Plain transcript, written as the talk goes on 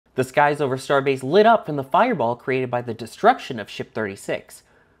The skies over Starbase lit up from the fireball created by the destruction of Ship 36.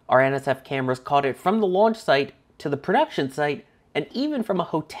 Our NSF cameras caught it from the launch site to the production site and even from a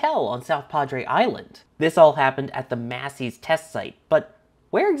hotel on South Padre Island. This all happened at the Massey's test site, but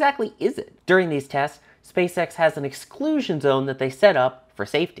where exactly is it? During these tests, SpaceX has an exclusion zone that they set up for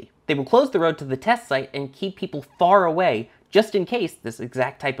safety. They will close the road to the test site and keep people far away just in case this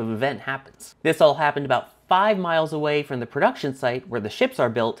exact type of event happens. This all happened about 5 miles away from the production site where the ships are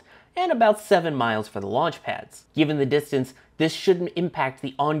built and about 7 miles for the launch pads. Given the distance, this shouldn't impact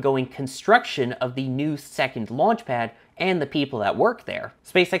the ongoing construction of the new second launch pad and the people that work there.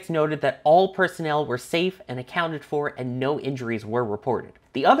 SpaceX noted that all personnel were safe and accounted for and no injuries were reported.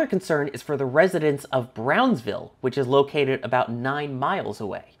 The other concern is for the residents of Brownsville, which is located about 9 miles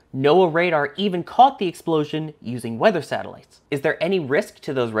away. NOAA radar even caught the explosion using weather satellites. Is there any risk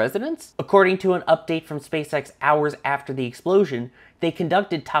to those residents? According to an update from SpaceX hours after the explosion, they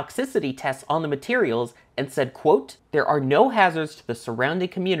conducted toxicity tests on the materials and said, quote, "There are no hazards to the surrounding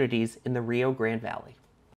communities in the Rio Grande Valley."